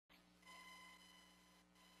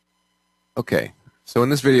Okay, so in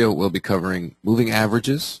this video we'll be covering moving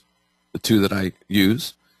averages, the two that I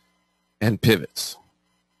use, and pivots.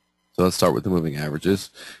 So let's start with the moving averages.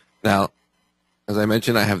 Now, as I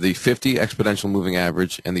mentioned, I have the 50 exponential moving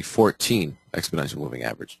average and the 14 exponential moving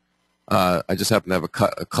average. I just happen to have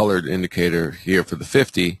a colored indicator here for the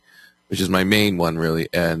 50, which is my main one really,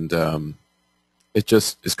 and it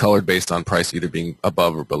just is colored based on price either being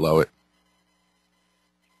above or below it.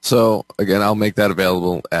 So again, I'll make that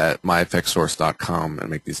available at myfxsource.com and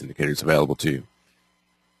make these indicators available to you.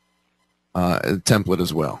 A template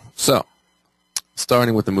as well. So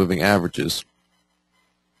starting with the moving averages.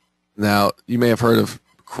 Now, you may have heard of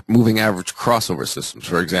moving average crossover systems.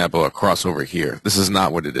 For example, a crossover here. This is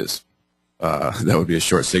not what it is. That would be a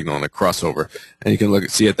short signal and a crossover. And you can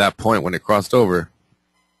see at that point when it crossed over,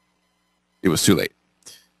 it was too late.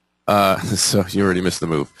 So you already missed the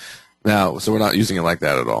move. Now, so we're not using it like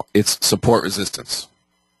that at all. It's support resistance.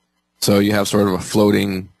 So you have sort of a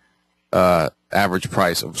floating average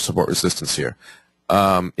price of support resistance here.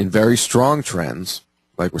 In very strong trends,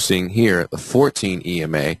 like we're seeing here, the 14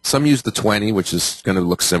 EMA, some use the 20, which is going to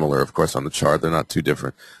look similar, of course, on the chart. They're not too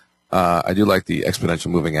different. I do like the exponential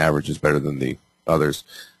moving averages better than the others.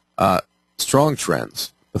 Strong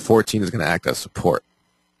trends, the 14 is going to act as support.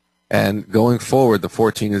 And going forward, the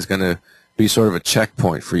 14 is going to be sort of a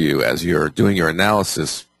checkpoint for you as you're doing your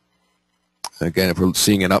analysis. Again, if we're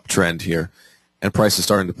seeing an uptrend here and price is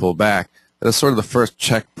starting to pull back, that's sort of the first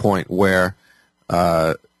checkpoint where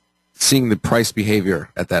seeing the price behavior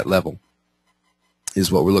at that level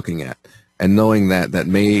is what we're looking at. And knowing that that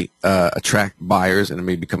may attract buyers and it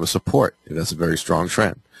may become a support if that's a very strong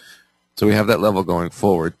trend. So we have that level going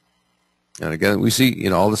forward. And again, we see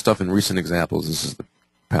all the stuff in recent examples. This is the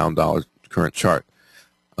pound-dollar current chart.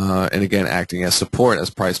 And again, acting as support as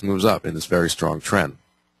price moves up in this very strong trend.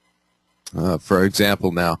 For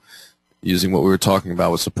example, now, using what we were talking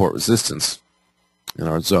about with support resistance in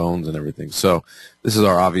our zones and everything. So this is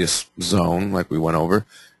our obvious zone, like we went over.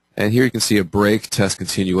 And here you can see a break test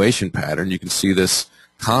continuation pattern. You can see this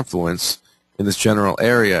confluence in this general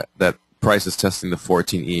area that price is testing the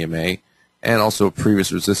 14 EMA and also a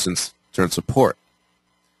previous resistance turned support.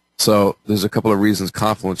 So there's a couple of reasons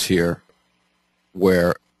confluence here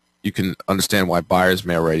where you can understand why buyers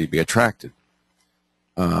may already be attracted.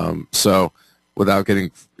 So without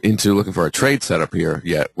getting into looking for a trade setup here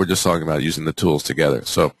yet, we're just talking about using the tools together.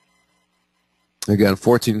 So again,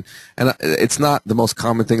 14, and it's not the most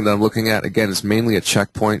common thing that I'm looking at. Again, it's mainly a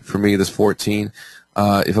checkpoint for me, this 14.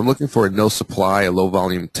 If I'm looking for a no supply, a low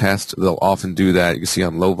volume test, they'll often do that. You can see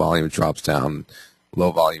on low volume it drops down,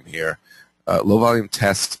 low volume here. Low volume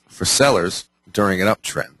test for sellers during an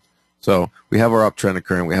uptrend. So we have our uptrend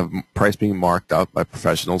occurring. We have price being marked up by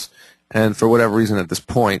professionals. And for whatever reason at this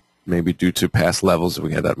point, maybe due to past levels that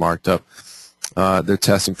we had that marked up, they're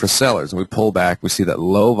testing for sellers. And we pull back. We see that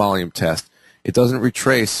low volume test. It doesn't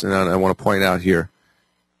retrace. And I want to point out here,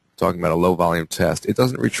 talking about a low volume test, it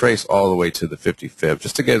doesn't retrace all the way to the 50 fib.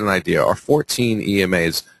 Just to get an idea, our 14 EMA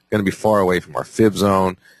is going to be far away from our fib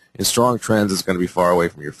zone. In strong trends, it's going to be far away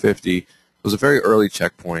from your 50. It was a very early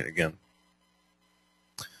checkpoint again.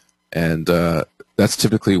 And that's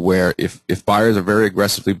typically where if buyers are very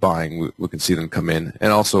aggressively buying, we can see them come in,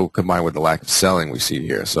 and also combined with the lack of selling we see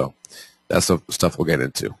here. So that's the stuff we'll get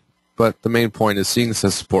into. But the main point is seeing this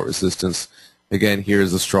as support resistance. Again,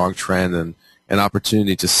 here's a strong trend and an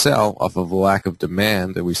opportunity to sell off of a lack of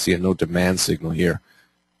demand, and we see a no demand signal here.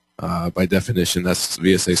 By definition, that's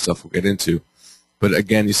VSA stuff we'll get into. But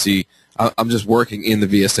again, you see, I'm just working in the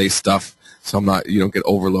VSA stuff, so I'm not, you don't get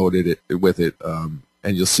overloaded with it.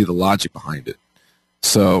 And you'll see the logic behind it.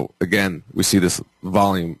 So again, we see this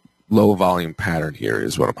volume, low volume pattern here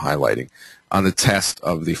is what I'm highlighting on the test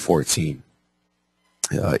of the 14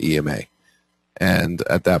 EMA. And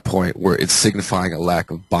at that point where it's signifying a lack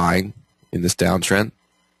of buying in this downtrend,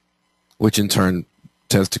 which in turn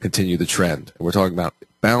tends to continue the trend. And we're talking about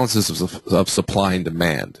balances of supply and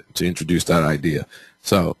demand to introduce that idea.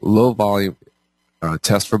 So low volume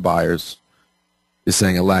test for buyers is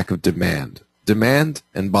saying a lack of demand. Demand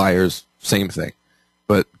and buyers, same thing.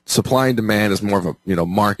 But supply and demand is more of a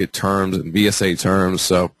market terms and VSA terms.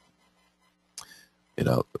 So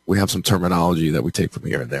we have some terminology that we take from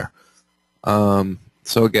here and there.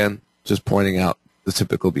 So again, just pointing out the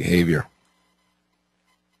typical behavior.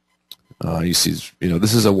 You see,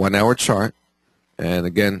 this is a 1 hour chart, and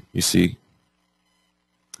again, you see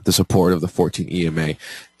the support of the 14 EMA.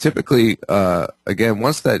 Typically, again,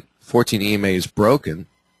 once that 14 EMA is broken.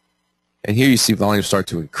 And here you see volume start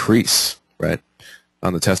to increase, right,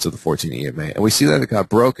 on the test of the 14 EMA. And we see that it got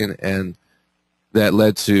broken, and that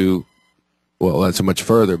led to well, led to much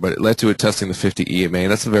further, but it led to it testing the 50 EMA,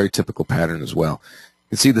 and that's a very typical pattern as well. You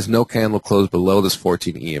can see there's no candle closed below this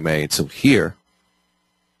 14 EMA until here,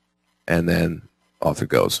 and then off it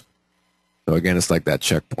goes. So again, it's like that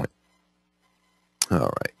checkpoint.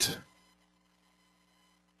 All right.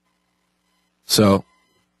 So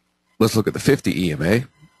let's look at the 50 EMA.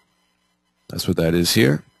 That's what that is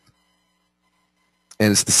here.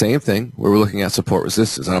 And it's the same thing where we're looking at support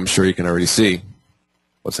resistance. And I'm sure you can already see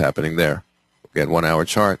what's happening there. Again, 1 hour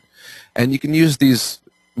chart. And you can use these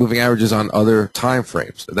moving averages on other time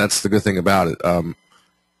frames. That's the good thing about it.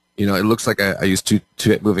 You know, it looks like I use two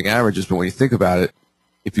moving averages, but when you think about it,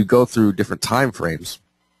 if you go through different time frames,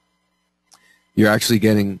 you're actually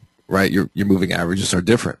getting, right, your moving averages are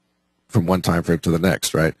different from one time frame to the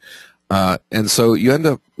next, right? And so you end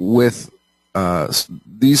up with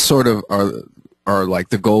these sort of are like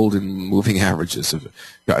the golden moving averages, if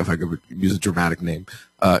I could use a dramatic name.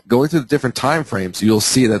 Going through the different time frames, you'll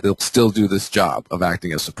see that they'll still do this job of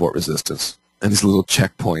acting as support resistance. And these little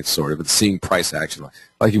checkpoints, sort of, and seeing price action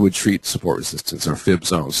like you would treat support resistance or fib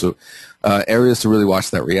zones. So areas to really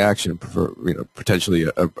watch that reaction for, you know, potentially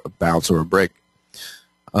a bounce or a break.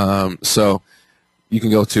 So you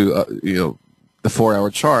can go to you know, the 4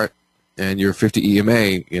 hour chart, and your 50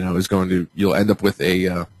 EMA, you know, is going to, you'll end up with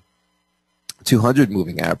a 200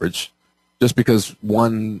 moving average, just because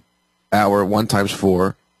 1 hour, 1 times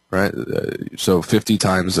 4, right? So 50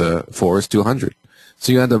 times 4 is 200.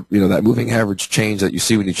 So you end up, you know, that moving average change that you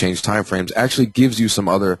see when you change time frames actually gives you some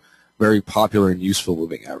other very popular and useful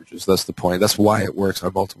moving averages. That's the point. That's why it works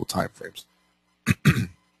on multiple time frames.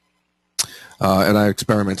 And I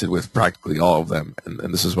experimented with practically all of them,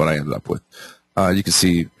 and this is what I ended up with. You can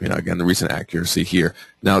see, you know, again, the recent accuracy here.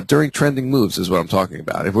 Now, during trending moves is what I'm talking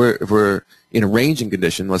about. If we're in a ranging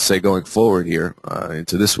condition, let's say going forward here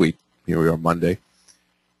into this week, here we are Monday,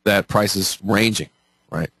 that price is ranging,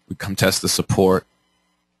 right? We come test the support,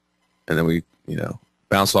 and then we, you know,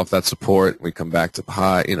 bounce off that support, we come back to the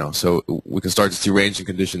high, you know, so we can start to see ranging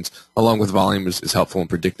conditions along with volume is helpful in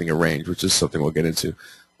predicting a range, which is something we'll get into.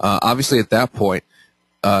 Obviously, at that point,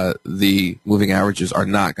 the moving averages are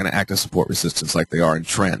not going to act as support resistance like they are in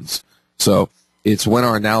trends. So it's when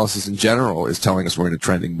our analysis in general is telling us we're in a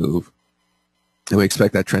trending move, and we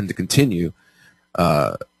expect that trend to continue,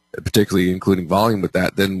 particularly including volume with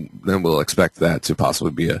that, then we'll expect that to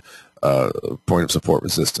possibly be a point of support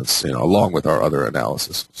resistance, you know, along with our other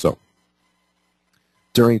analysis. So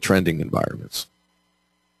during trending environments.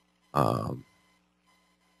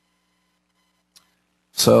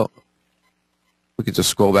 So we could just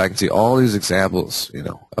scroll back and see all these examples, you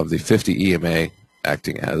know, of the 50 EMA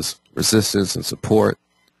acting as resistance and support.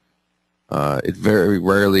 It very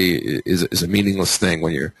rarely is a meaningless thing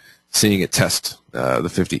when you're seeing it test the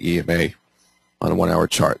 50 EMA on a 1 hour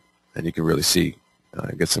chart, and you can really see,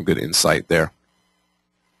 get some good insight there.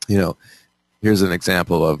 You know, here's an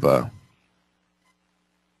example of,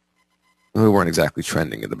 we weren't exactly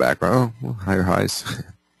trending in the background. Oh, higher highs.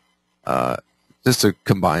 Just to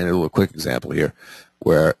combine a little quick example here,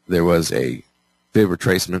 where there was a fib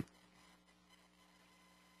retracement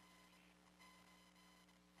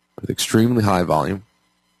with extremely high volume,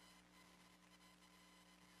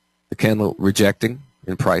 the candle rejecting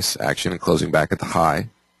in price action and closing back at the high,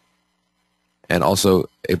 and also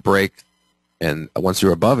a break, and once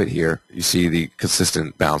you're above it here, you see the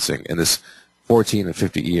consistent bouncing in this 14 and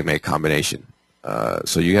 50 EMA combination.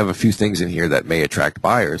 So you have a few things in here that may attract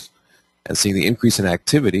buyers, and seeing the increase in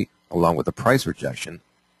activity along with the price rejection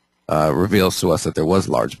reveals to us that there was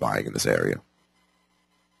large buying in this area.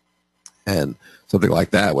 And something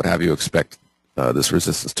like that would have you expect this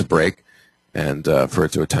resistance to break and for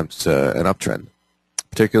it to attempt an uptrend,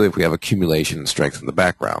 particularly if we have accumulation and strength in the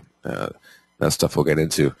background. That stuff we'll get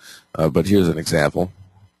into. But here's an example.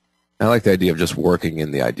 I like the idea of just working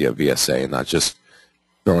in the idea of VSA and not just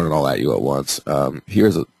throwing it all at you at once.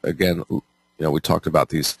 Here's, again, you know, we talked about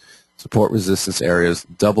these support resistance areas,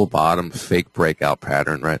 double bottom, fake breakout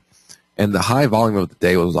pattern, right? And the high volume of the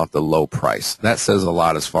day was off the low price. That says a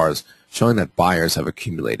lot as far as showing that buyers have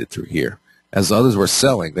accumulated through here. As others were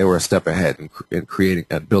selling, they were a step ahead in creating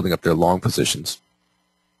and building up their long positions.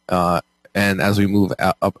 And as we move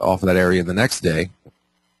up off of that area in the next day,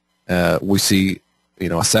 we see, you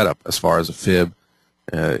know, a setup as far as a fib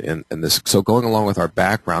and this. So going along with our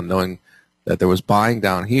background, knowing that there was buying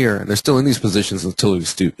down here, and they're still in these positions until we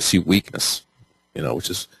see weakness, you know, which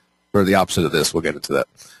is sort of the opposite of this. We'll get into that.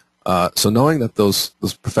 So knowing that those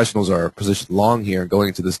professionals are positioned long here going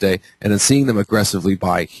into this day, and then seeing them aggressively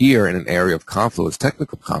buy here in an area of confluence,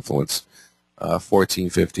 technical confluence,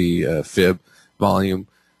 1450 fib volume,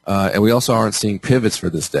 And we also aren't seeing pivots for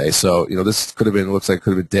this day. So, this could have been, looks like it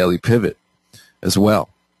could have been daily pivot as well.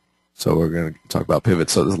 So we're going to talk about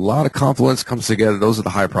pivots. So there's a lot of confluence comes together. Those are the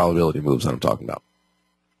high probability moves that I'm talking about.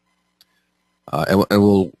 And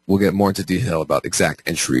we'll get more into detail about exact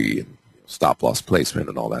entry and stop loss placement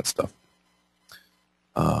and all that stuff.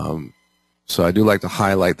 So I do like to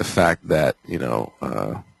highlight the fact that,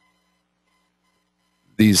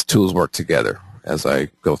 these tools work together as I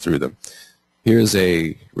go through them. Here's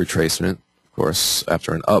a retracement, of course,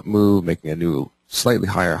 after an up move, making a new slightly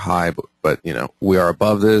higher high, but we are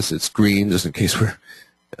above this. It's green, just in case we're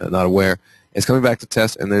not aware. It's coming back to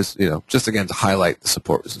test, and there's, just again to highlight the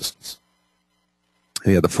support resistance.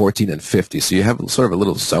 You have the 14 and 50, so you have sort of a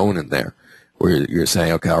little zone in there where you're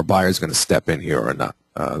saying, okay, our buyer's going to step in here or not.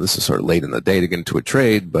 This is sort of late in the day to get into a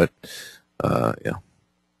trade, but yeah,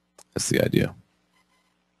 that's the idea.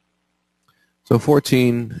 So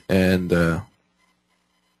 14 and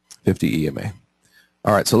 50 EMA.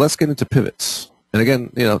 All right, so let's get into pivots. And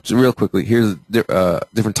again, real quickly, here's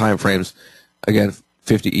different time frames. Again,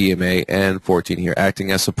 50 EMA and 14 here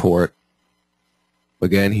acting as support.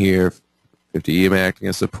 Again here, 50 EMA acting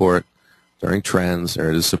as support during trends. There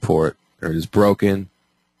it is support. There it is broken,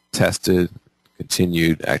 tested,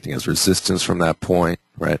 continued, acting as resistance from that point,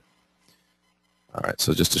 right? All right,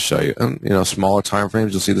 so just to show you, smaller time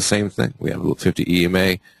frames, you'll see the same thing. We have a little 50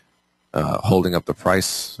 EMA holding up the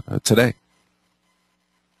price today.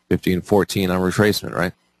 50 and 14 on retracement,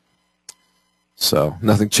 right? So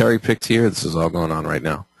nothing cherry-picked here. This is all going on right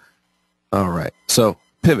now. All right, so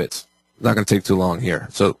pivots. Not going to take too long here.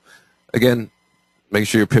 So again, make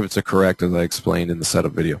sure your pivots are correct, as I explained in the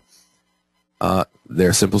setup video.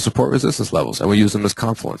 They're simple support resistance levels, and we use them as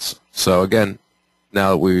confluence. So again,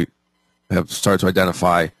 now that we have started to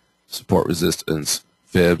identify support resistance,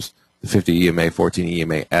 fibs, the 50 EMA, 14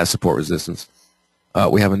 EMA as support resistance,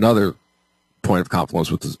 we have another point of confluence,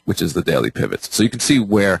 which is the daily pivots. So you can see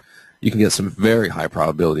where you can get some very high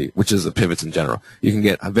probability, which is the pivots in general. You can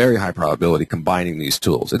get a very high probability combining these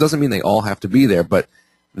tools. It doesn't mean they all have to be there, but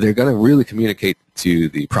they're going to really communicate to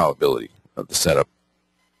the probability of the setup.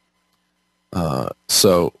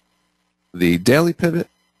 So the daily pivot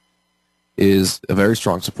is a very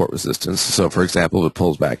strong support resistance. So for example, if it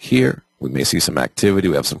pulls back here, we may see some activity.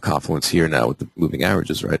 We have some confluence here now with the moving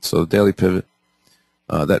averages, right? So the daily pivot,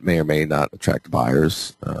 that may or may not attract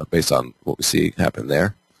buyers based on what we see happen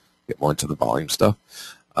there. Get more into the volume stuff.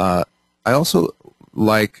 I also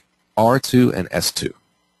like R2 and S2.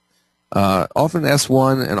 Often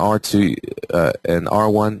S1 and R2 and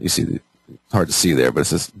R1, you see, it's hard to see there, but it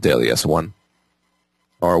says daily S1,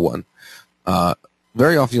 R1.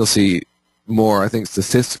 Very often you'll see more, I think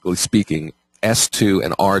statistically speaking, S2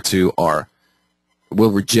 and R2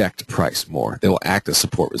 will reject price more. They will act as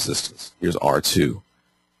support resistance. Here's R2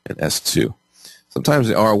 and S2. Sometimes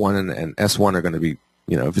the R1 and S1 are going to be,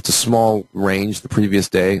 if it's a small range the previous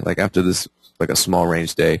day, like after this, like a small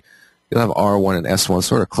range day, you'll have R1 and S1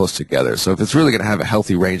 sort of close together. So if it's really going to have a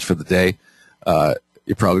healthy range for the day,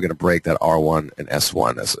 you're probably going to break that R1 and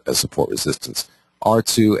S1 as support resistance.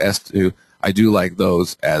 R2, S2, I do like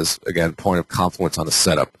those as, again, point of confluence on the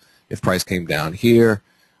setup. If price came down here,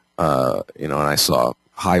 and I saw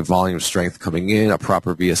high volume strength coming in, a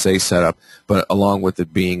proper VSA setup, but along with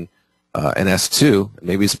it being an S2,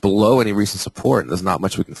 maybe it's below any recent support, and there's not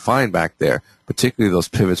much we can find back there, particularly those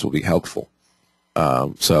pivots will be helpful.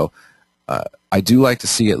 So I do like to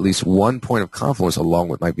see at least one point of confluence along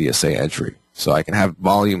with my VSA entry. So I can have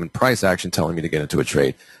volume and price action telling me to get into a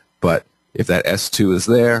trade. But if that S2 is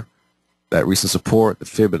there, that recent support, the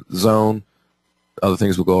fib zone, other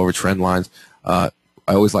things we'll go over, trend lines, I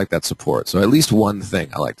always like that support. So at least one thing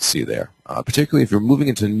I like to see there, particularly if you're moving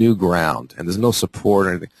into new ground and there's no support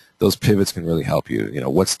or anything, those pivots can really help you.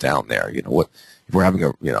 What's down there? What if we're having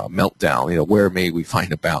a meltdown? Where may we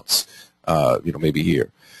find a bounce? Maybe here.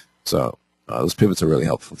 So those pivots are really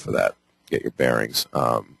helpful for that. Get your bearings.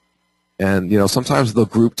 And sometimes they'll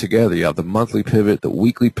group together. You have the monthly pivot, the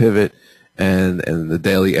weekly pivot, and the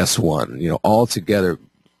daily S1. All together,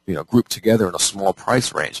 grouped together in a small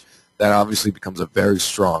price range. That obviously becomes a very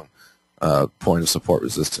strong point of support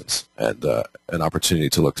resistance and an opportunity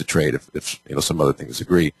to look to trade if some other things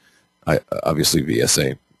agree. Obviously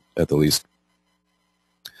VSA at the least.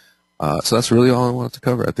 So that's really all I wanted to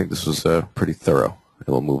cover. I think this was pretty thorough, and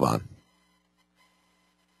we'll move on.